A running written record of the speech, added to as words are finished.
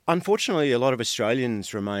Unfortunately, a lot of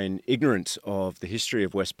Australians remain ignorant of the history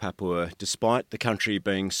of West Papua, despite the country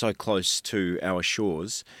being so close to our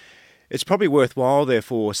shores. It's probably worthwhile,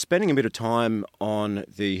 therefore, spending a bit of time on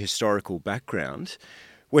the historical background.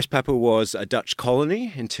 West Papua was a Dutch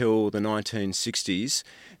colony until the 1960s.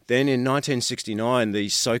 Then in 1969, the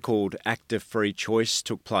so-called Act of Free Choice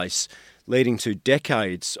took place, leading to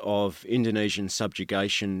decades of Indonesian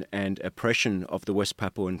subjugation and oppression of the West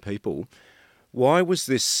Papuan people. Why was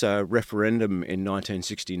this referendum in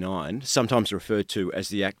 1969, sometimes referred to as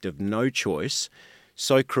the Act of No Choice,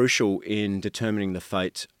 so crucial in determining the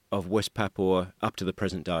fate of West Papua up to the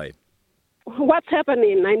present day? What's happened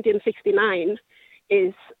in 1969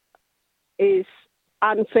 is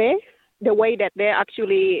unfair, the way that they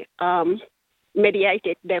actually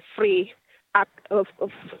mediated the free act of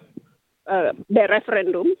the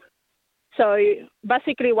referendum. So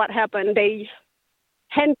basically what happened, they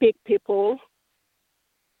handpicked people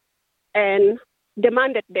and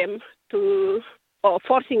demanded them or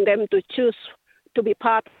forcing them to choose to be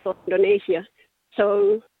part of Indonesia.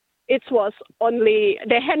 So it was only,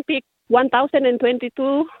 they handpicked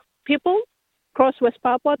 1,022 people across West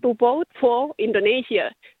Papua to vote for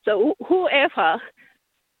Indonesia. So whoever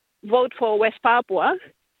vote for West Papua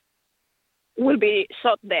will be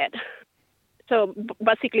shot dead. So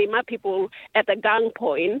basically my people at the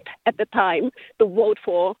gunpoint at the time to vote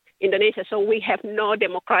for Indonesia. So we have no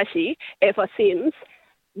democracy ever since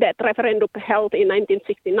that referendum held in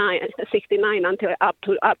 1969 until up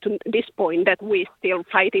to this point that we're still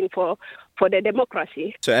fighting for the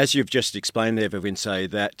democracy. So as you've just explained there, Vivince,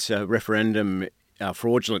 that referendum,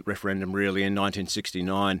 fraudulent referendum really in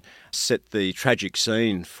 1969, set the tragic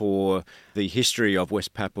scene for the history of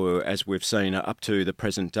West Papua as we've seen up to the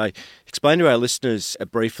present day. Explain to our listeners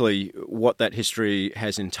briefly what that history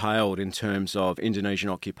has entailed in terms of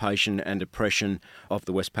Indonesian occupation and oppression of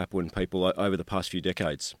the West Papuan people over the past few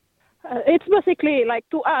decades. It's basically, like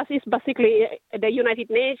to us, it's basically the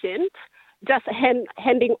United Nations just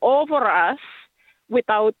handing over us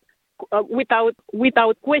without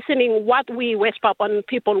questioning what we West Papuan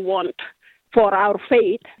people want for our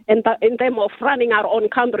fate in terms of running our own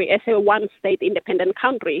country as a one-state independent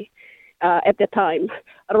country at the time.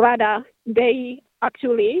 Rather, they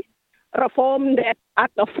actually reformed that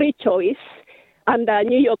Act of Free Choice under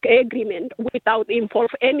New York Agreement without involve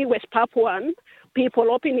any West Papuan people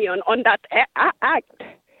opinion on that act.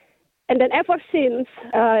 And then ever since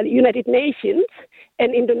United Nations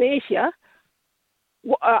and Indonesia,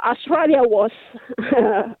 Australia was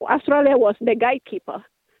the gatekeeper.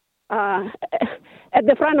 At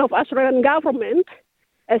the front of Australian government,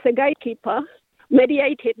 as a gatekeeper,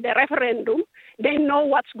 mediated the referendum. They know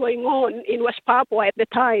what's going on in West Papua at the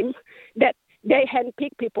time, that they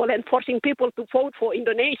handpick people and forcing people to vote for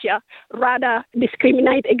Indonesia, rather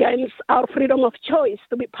discriminate against our freedom of choice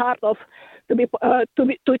to be part of,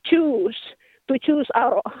 to choose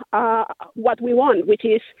our what we want, which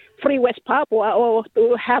is free West Papua, or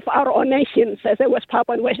to have our own nations as a West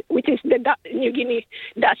Papua, which is the Dutch New Guinea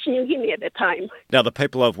at the time. Now, the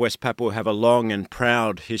people of West Papua have a long and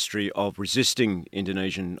proud history of resisting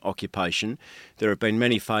Indonesian occupation. There have been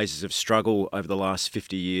many phases of struggle over the last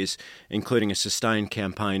 50 years, including a sustained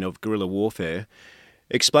campaign of guerrilla warfare.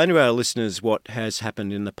 Explain to our listeners what has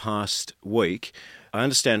happened in the past week. I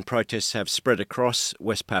understand protests have spread across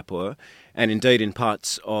West Papua and indeed in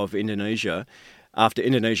parts of Indonesia after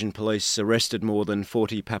Indonesian police arrested more than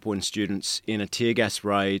 40 Papuan students in a tear gas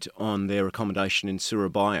raid on their accommodation in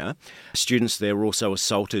Surabaya. Students there were also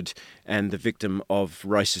assaulted and the victim of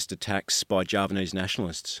racist attacks by Javanese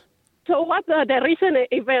nationalists. So what the recent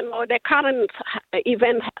event or the current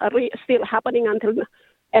event still happening until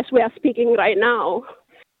as we are speaking right now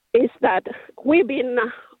is that we've been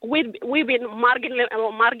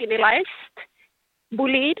marginalized,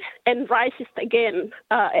 bullied, and racist against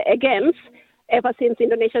ever since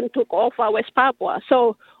Indonesia took over West Papua.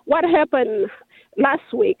 So what happened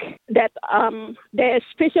last week that the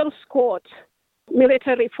special squad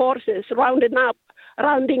military forces rounding up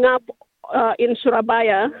in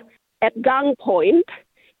Surabaya at gunpoint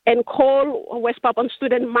and call West Papuan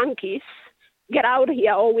student monkeys, get out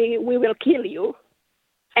here or we will kill you.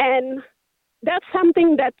 And that's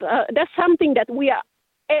something that we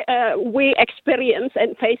experience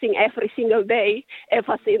and facing every single day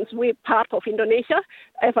ever since we're part of Indonesia,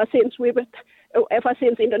 ever since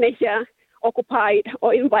Indonesia occupied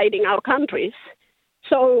or invading our countries.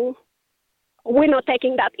 So we're not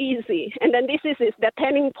taking that easy. And then this is the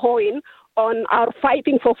turning point on our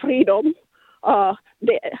fighting for freedom,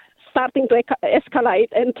 starting to escalate.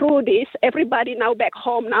 And through this, everybody now back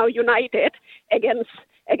home now united against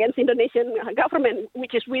against Indonesian government,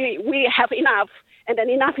 which is we have enough, and then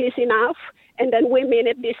enough is enough, and then we mean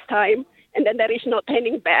it this time, and then there is no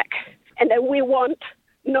turning back. And then we want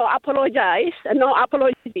no apology,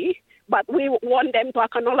 but we want them to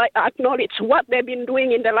acknowledge what they've been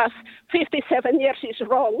doing in the last 57 years is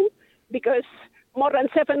wrong, because more than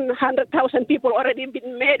 700,000 people already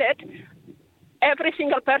been made it. Every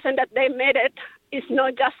single person that they made it is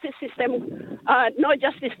no justice system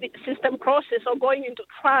process or going into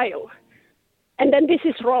trial. And then this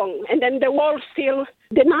is wrong. And then the world still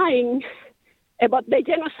denying about the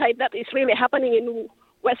genocide that is really happening in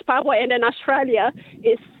West Papua, and then Australia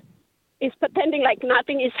is pretending like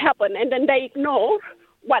nothing is happened, and then they ignore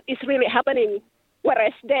what is really happening,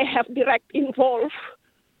 whereas they have direct involved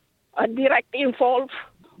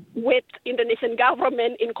with Indonesian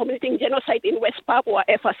government in committing genocide in West Papua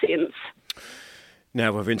ever since.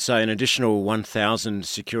 Now, Wavinsa, an additional 1,000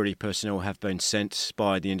 security personnel have been sent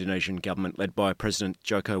by the Indonesian government, led by President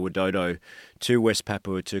Joko Widodo, to West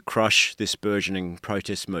Papua to crush this burgeoning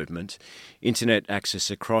protest movement. Internet access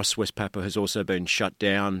across West Papua has also been shut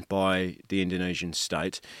down by the Indonesian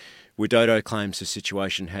state. Widodo claims the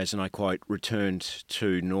situation has, and I quote, returned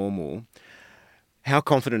to normal. How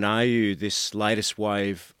confident are you this latest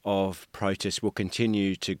wave of protests will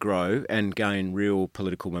continue to grow and gain real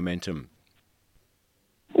political momentum?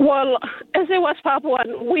 Well, as a West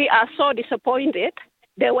Papuan, we are so disappointed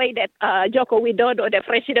the way that Joko Widodo, the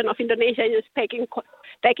president of Indonesia, is taking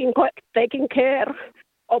care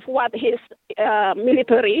of what his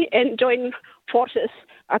military and joint forces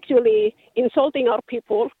actually insulting our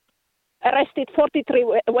people. Arrested 43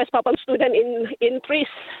 West Papuan students in three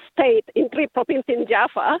provinces in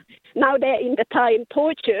Java. Now they're in the time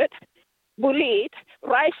tortured, bullied,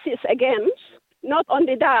 racist against. Not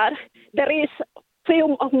only that, there is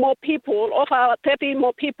few of more people, over 30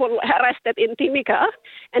 more people arrested in Timika,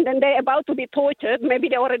 and then they're about to be tortured. Maybe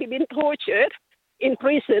they already been tortured,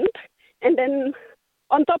 imprisoned, and then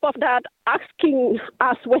on top of that, asking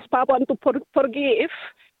us West Papuan to forgive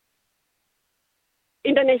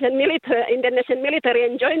Indonesian military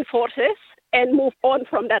and joint forces and move on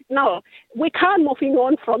from that. No, we can't moving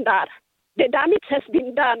on from that. The damage has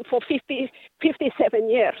been done for 57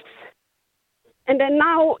 years. And then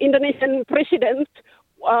now Indonesian president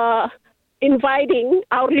inviting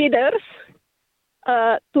our leaders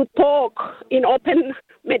to talk in open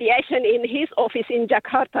mediation in his office in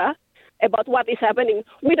Jakarta about what is happening.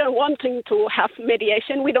 We don't want to have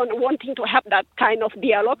mediation. We don't want to have that kind of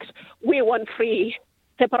dialogues. We want free,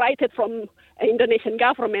 separated from Indonesian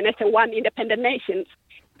government as a one independent nation.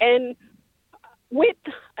 And with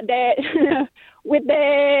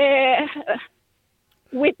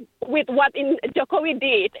what Jokowi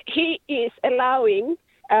did, he is allowing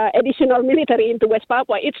additional military into West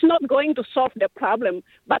Papua. It's not going to solve the problem,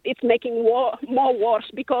 but it's making more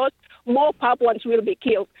worse, because more Papuans will be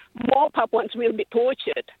killed, more Papuans will be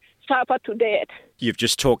tortured, suffer to death. You've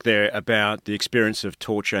just talked there about the experience of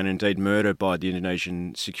torture and indeed murder by the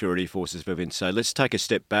Indonesian security forces, Wavinsa. Let's take a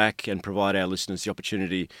step back and provide our listeners the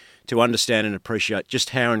opportunity to understand and appreciate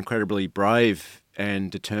just how incredibly brave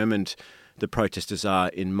and determined the protesters are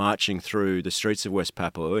in marching through the streets of West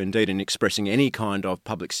Papua, indeed in expressing any kind of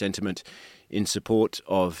public sentiment in support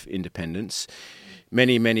of independence.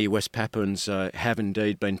 Many, many West Papuans have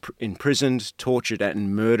indeed been imprisoned, tortured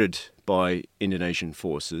and murdered by Indonesian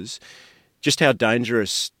forces. Just how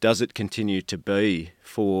dangerous does it continue to be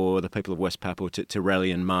for the people of West Papua to rally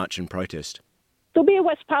and march and protest? To be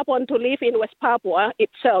West Papuan, to live in West Papua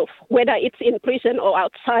itself, whether it's in prison or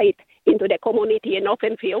outside into the community in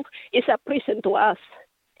open field, is a prison to us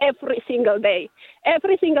every single day.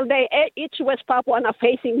 Every single day, each West Papuan are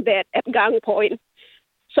facing death at gunpoint.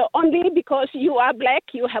 So only because you are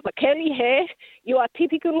black, you have a curly hair, you are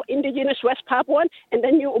typical indigenous West Papuan, and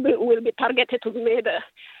then you will be targeted to murder,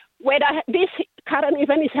 whether this current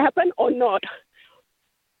event is happened or not.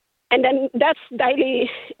 And then that's daily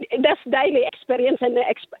experience, and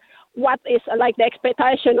what is like the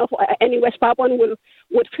expectation of any West Papuan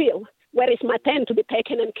would feel. Where is my tent to be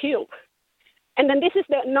taken and killed? And then this is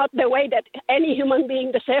not the way that any human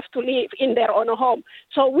being deserves to live in their own home.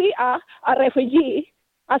 So we are a refugee,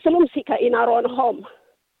 asylum seeker in our own home.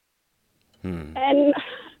 And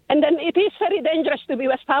then it is very dangerous to be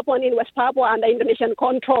West Papuan in West Papua under Indonesian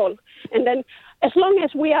control. And then as long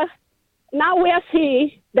as we are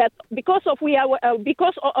seeing that because of who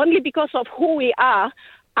we are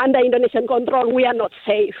under Indonesian control, we are not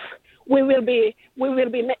safe. We will be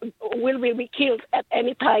killed at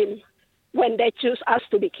any time when they choose us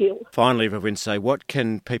to be killed. Finally, Wavinsa, what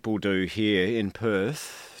can people do here in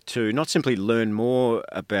Perth path to not simply learn more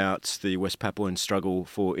about the West Papuan struggle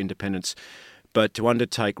for independence, but to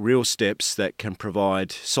undertake real steps that can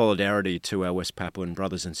provide solidarity to our West Papuan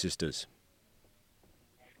brothers and sisters?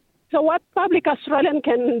 So what Public Australian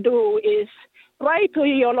can do is write to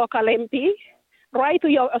your local MP, write to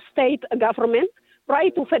your state government,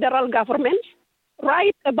 write to federal government,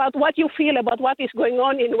 write about what you feel about what is going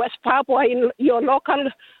on in West Papua in your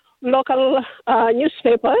local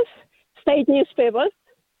newspapers, state newspapers,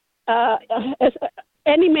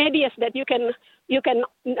 any media that you can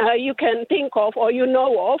think of or you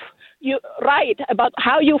know of. You write about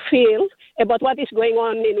how you feel about what is going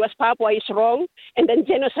on in West Papua is wrong, and then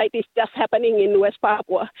genocide is just happening in West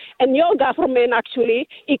Papua. And your government actually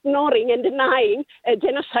ignoring and denying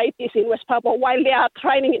genocide is in West Papua while they are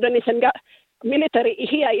trying Indonesian military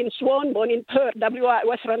here in Swanbourne, in Perth, WA,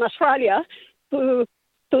 Western Australia, to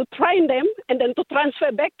train them and then to transfer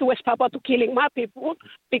back to West Papua to killing my people,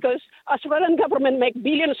 because Australian government make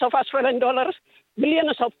billions of Australian dollars,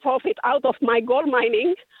 billions of profit out of my gold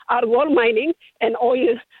mining, our gold mining and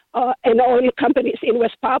oil companies in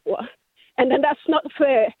West Papua. And then that's not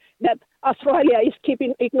fair that Australia is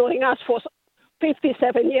keeping ignoring us for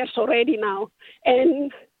 57 years already now.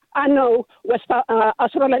 And I know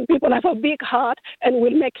Australian people have a big heart and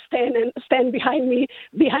will stand behind me,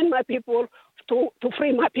 behind my people, to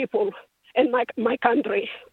free my people and my country.